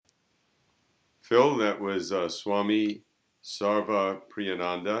Phil, that was Swami Sarva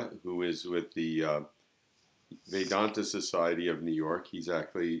Priyananda, who is with the Vedanta Society of New York. He's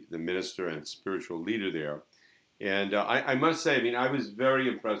actually the minister and spiritual leader there. And I must say, I mean, I was very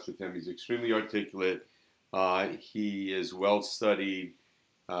impressed with him. He's extremely articulate. He is well studied.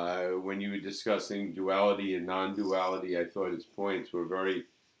 When you were discussing duality and non duality, I thought his points were very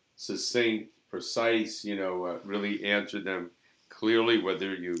succinct, precise, really answered them clearly,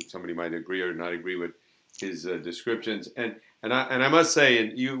 whether somebody might agree or not agree with his descriptions. And I must say,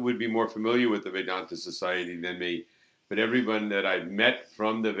 and you would be more familiar with the Vedanta Society than me, but everyone that I've met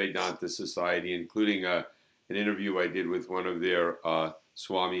from the Vedanta Society, including an interview I did with one of their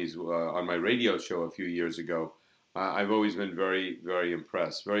swamis on my radio show a few years ago, I've always been very, very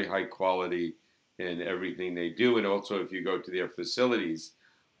impressed. Very high quality in everything they do, and also if you go to their facilities,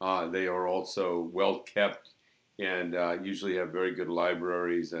 they are also well kept and usually have very good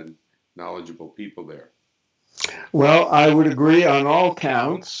libraries and knowledgeable people there. Well, I would agree on all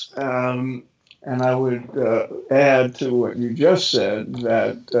counts. And I would add to what you just said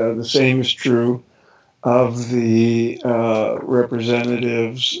that the same is true of the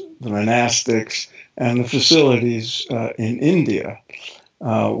representatives, the monastics, and the facilities in India,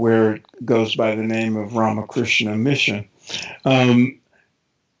 where it goes by the name of Ramakrishna Mission. Um,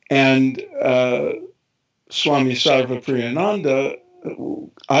 and Swami Sarvapriyananda,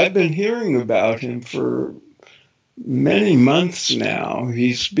 I've been hearing about him for many months now.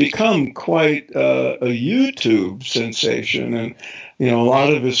 He's become quite a YouTube sensation, and a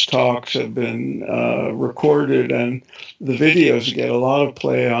lot of his talks have been recorded, and the videos get a lot of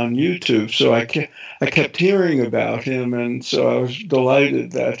play on YouTube. So I kept hearing about him, and so I was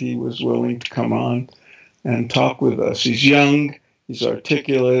delighted that he was willing to come on and talk with us. He's young. He's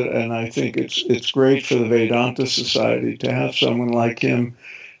articulate, and I think it's great for the Vedanta Society to have someone like him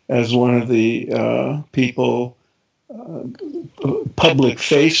as one of the people uh, public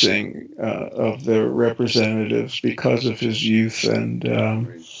facing of their representatives because of his youth and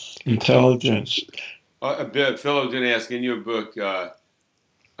Right. intelligence. Phil, I was going to ask in your book,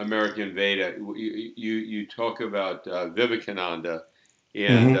 American Veda, you talk about Vivekananda,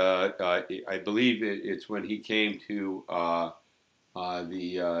 and Hmm. I believe it's when he came to uh,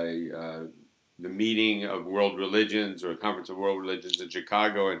 the uh, uh, the meeting of world religions or conference of world religions in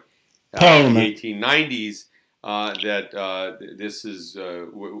Chicago in the Parliament. 1890s. That this is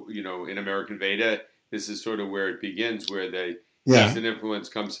in American Veda, this is sort of where it begins, where the Yeah. Eastern influence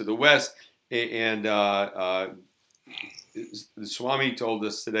comes to the West, and the Swami told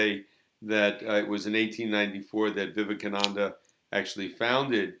us today that it was in 1894 that Vivekananda actually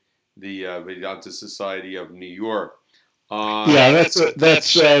founded the Vedanta Society of New York. Uh, Yeah, that's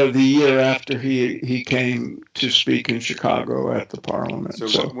the year after he came to speak in Chicago at the Parliament. so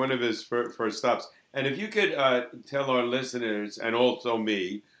So one of his first stops. And if you could tell our listeners and also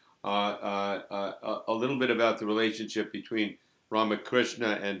me a little bit about the relationship between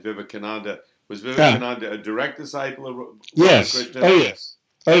Ramakrishna and Vivekananda. Was yeah, Vivekananda a direct disciple of yes, Ramakrishna? oh yes,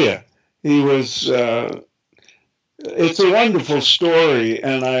 oh yeah. He was. It's a wonderful story,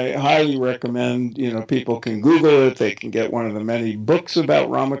 and I highly recommend. People can Google it. They can get one of the many books about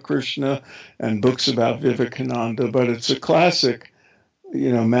Ramakrishna and books about Vivekananda. But it's a classic,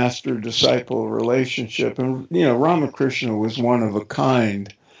 master disciple relationship. And Ramakrishna was one of a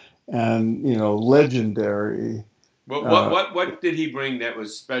kind and legendary. Uh, What did he bring that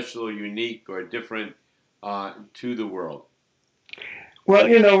was special, or unique, or different to the world? well,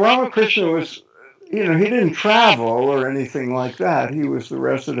 Ramakrishna was. He didn't travel or anything like that. He was the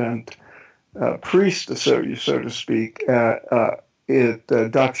resident priest, so to speak, at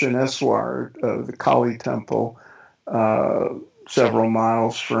Dakshineswar, the Kali temple, uh, several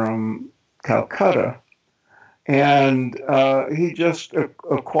miles from Calcutta. And he just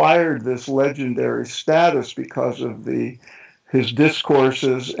acquired this legendary status because of his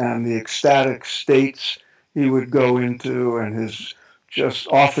discourses and the ecstatic states he would go into, and his just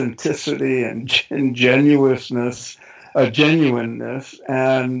authenticity and genuineness,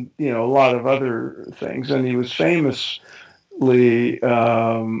 and a lot of other things. And he was famously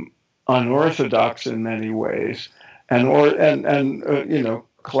unorthodox in many ways, and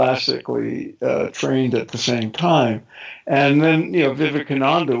classically trained at the same time. And then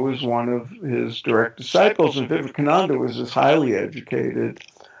Vivekananda was one of his direct disciples, and Vivekananda was this highly educated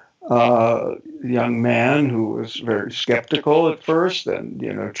uh, young man who was very skeptical at first, and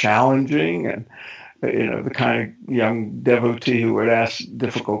challenging, and the kind of young devotee who would ask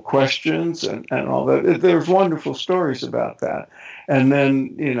difficult questions, and all that. There's wonderful stories about that. And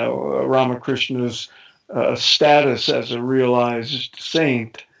then, Ramakrishna's status as a realized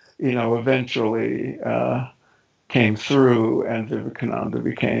saint, eventually came through, and Vivekananda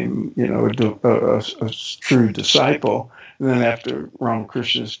became, a true disciple. And then after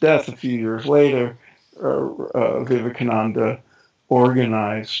Ramakrishna's death, a few years later, Vivekananda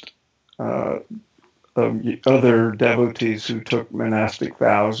organized uh, other devotees who took monastic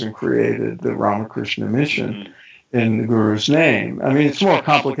vows and created the Ramakrishna Mission in the Guru's name. I mean, it's more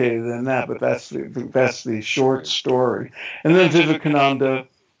complicated than that, but that's the short story. And then Vivekananda,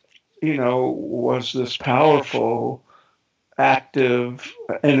 was this powerful, active,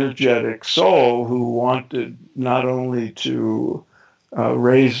 energetic soul who wanted not only to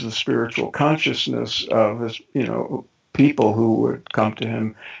raise the spiritual consciousness of his, people who would come to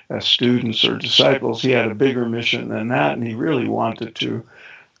him as students or disciples. He had a bigger mission than that, and he really wanted to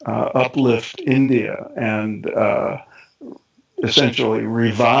uplift India and essentially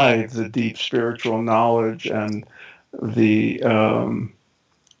revive the deep spiritual knowledge and the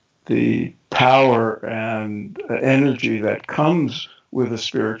the power and energy that comes with a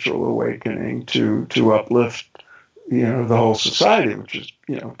spiritual awakening to uplift the whole society, which is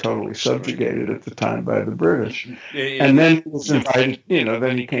totally subjugated at the time by the British. And then he was invited.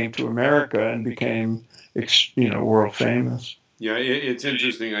 Then he came to America and became world famous. Yeah, it's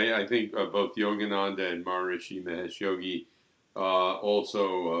interesting. I think both Yogananda and Maharishi Mahesh Yogi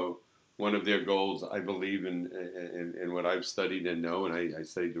also one of their goals, I believe, in what I've studied and know, and I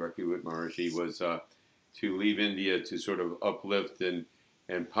studied directly with Maharishi, was to leave India to sort of uplift and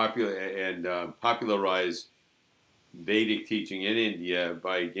popularize Vedic teaching in India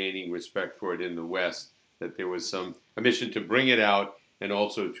by gaining respect for it in the West. That there was a mission to bring it out and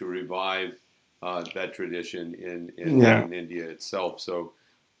also to revive that tradition in India itself. So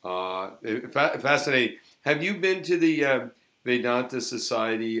fascinating. Have you been to the Vedanta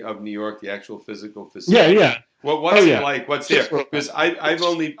Society of New York, the actual physical facility? Yeah. What's it like? What's there? Because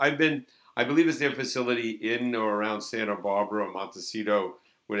I've been. I believe it's their facility in or around Santa Barbara or Montecito,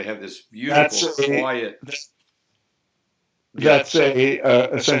 where they have this beautiful, quiet. That's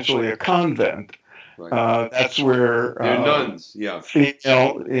essentially a convent. Right. That's where they're nuns,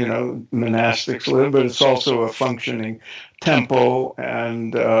 female, monastics live, but it's also a functioning temple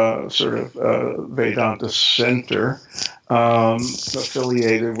and sort of Vedanta center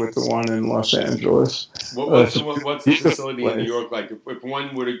affiliated with the one in Los Angeles. What's the facility in New York like? If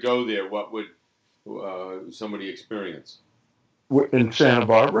one were to go there, what would somebody experience? In Santa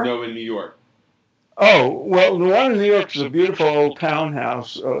Barbara? No, in New York. Oh, well, the one in New York is a beautiful old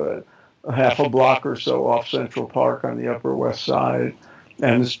townhouse, half a block or so off Central Park on the Upper West Side.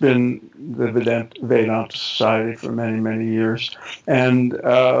 And it's been the Vedanta Society for many, many years. And,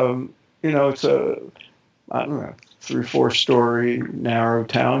 it's a, 3-4 story narrow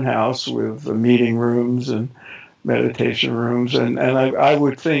townhouse with meeting rooms and meditation rooms. And I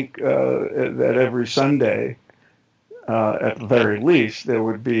would think that every Sunday, at the very least, there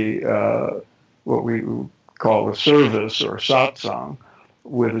would be what we call a service or satsang,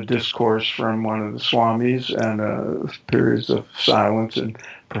 with a discourse from one of the swamis and periods of silence and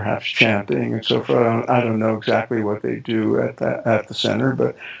perhaps chanting and so forth. I don't know exactly what they do at the center,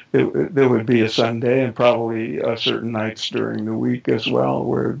 but there would be a Sunday and probably certain nights during the week as well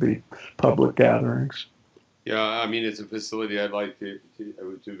where it would be public gatherings. Yeah, I mean, it's a facility I'd like to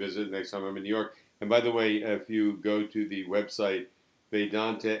visit next time I'm in New York. And by the way, if you go to the website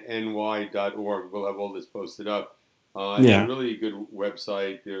vedantany.org, we'll have all this posted up. It's a really good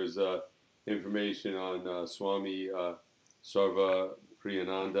website. There's information on Swami Sarva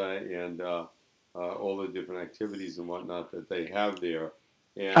Priyananda and all the different activities and whatnot that they have there.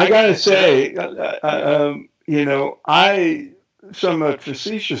 And I gotta say, I somewhat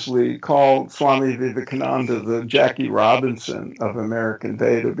facetiously called Swami Vivekananda the Jackie Robinson of American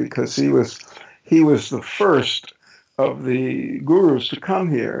Veda, because he was the first of the gurus to come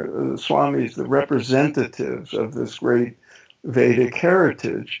here, the Swamis, the representatives of this great Vedic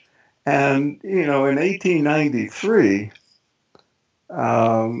heritage. And, in 1893,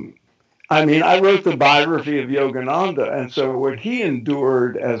 I wrote the biography of Yogananda, and so what he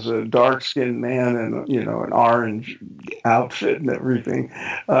endured as a dark-skinned man in, an orange outfit and everything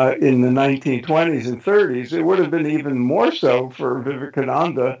in the 1920s and 30s, it would have been even more so for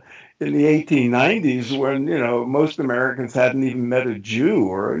Vivekananda in the 1890s, when, most Americans hadn't even met a Jew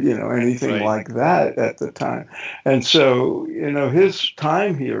or, anything like that at the time. And so, his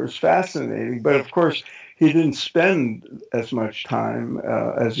time here is fascinating. But of course, he didn't spend as much time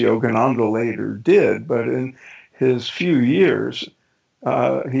as Yogananda later did. But in his few years,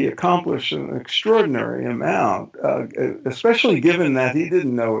 he accomplished an extraordinary amount, especially given that he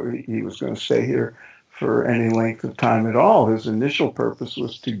didn't know he was going to stay here for any length of time at all. His initial purpose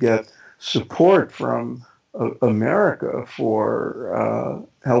was to get support from America for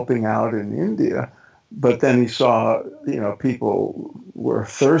helping out in India. But then he saw, people were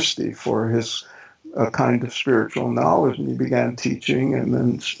thirsty for his kind of spiritual knowledge, and he began teaching and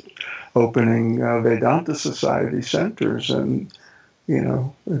then opening Vedanta Society centers, and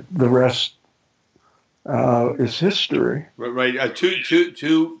the rest is history. Right.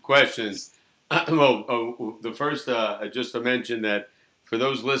 Two questions. Well, the first, just to mention that for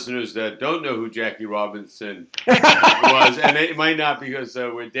those listeners that don't know who Jackie Robinson was, and it might not because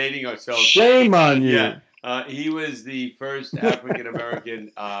we're dating ourselves. Shame on you. Yeah, he was the first African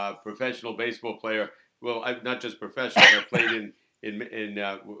American professional baseball player. Well, not just professional, but played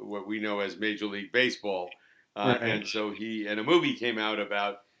in what we know as Major League Baseball. Right. And so and a movie came out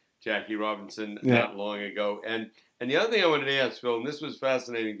about Jackie Robinson not long ago. And the other thing I wanted to ask, Phil, and this was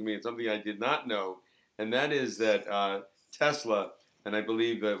fascinating to me, and something I did not know, and that is that Tesla, and I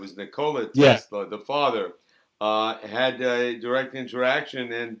believe that it was Nikola Tesla, the father, had direct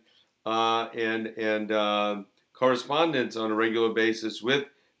interaction and correspondence on a regular basis with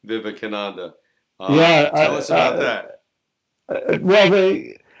Vivekananda. Tell us about that.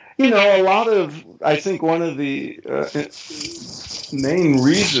 Well, a lot of, I think one of the main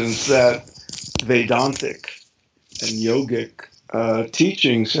reasons that Vedantic and yogic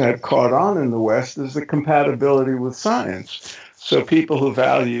teachings have caught on in the West is the compatibility with science. So people who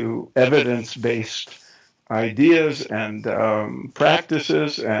value evidence-based ideas and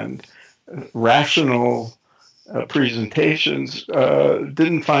practices and rational presentations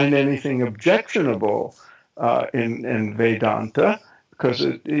didn't find anything objectionable in Vedanta, because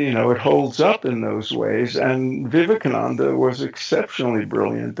it holds up in those ways. And Vivekananda was exceptionally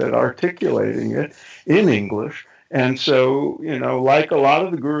brilliant at articulating it in English. And so, like a lot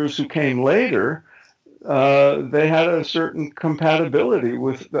of the gurus who came later, they had a certain compatibility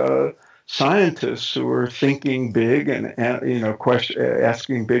with scientists who were thinking big and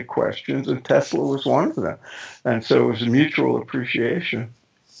asking big questions, and Tesla was one of them. And so it was a mutual appreciation.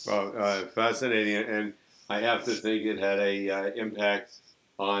 Well, fascinating, and I have to think it had a impact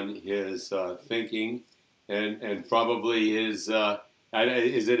on his thinking, and probably his.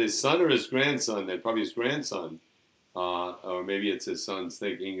 Is it his son or his grandson? That probably his grandson, or maybe it's his son's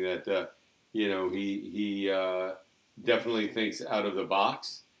thinking that he definitely thinks out of the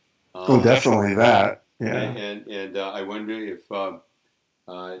box. Definitely that. Yeah. And I wonder if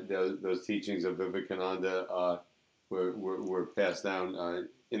those teachings of Vivekananda were passed down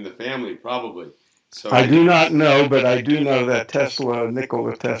in the family, probably. So I do not know, but I do know that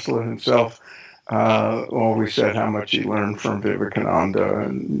Nikola Tesla himself, always said how much he learned from Vivekananda,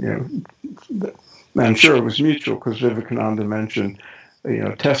 and I'm sure it was mutual, because Vivekananda mentioned,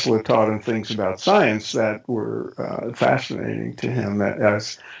 Tesla taught him things about science that were fascinating to him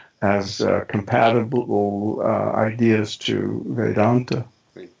as compatible ideas to Vedanta.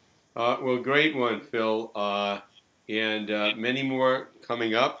 Well, great one, Phil, and many more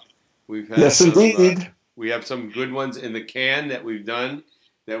coming up. We've had indeed. We have some good ones in the can that we've done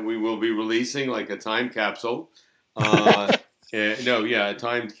that we will be releasing, like a time capsule. A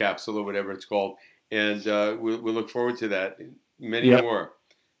timed capsule or whatever it's called. And we'll look forward to that. Many more.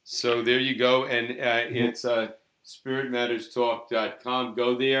 So there you go. And it's spiritmatterstalk.com.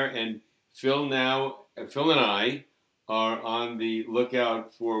 Go there. And Phil and I are on the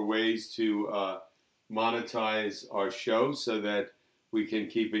lookout for ways to monetize our show so that we can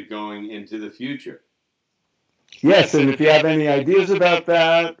keep it going into the future. Yes, and if you have any ideas about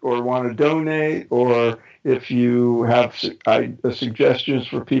that, or want to donate, or if you have suggestions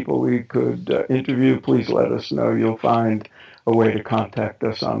for people we could interview, please let us know. You'll find a way to contact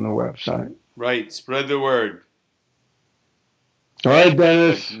us on the website. Right. Spread the word. All right,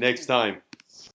 Dennis. Next time.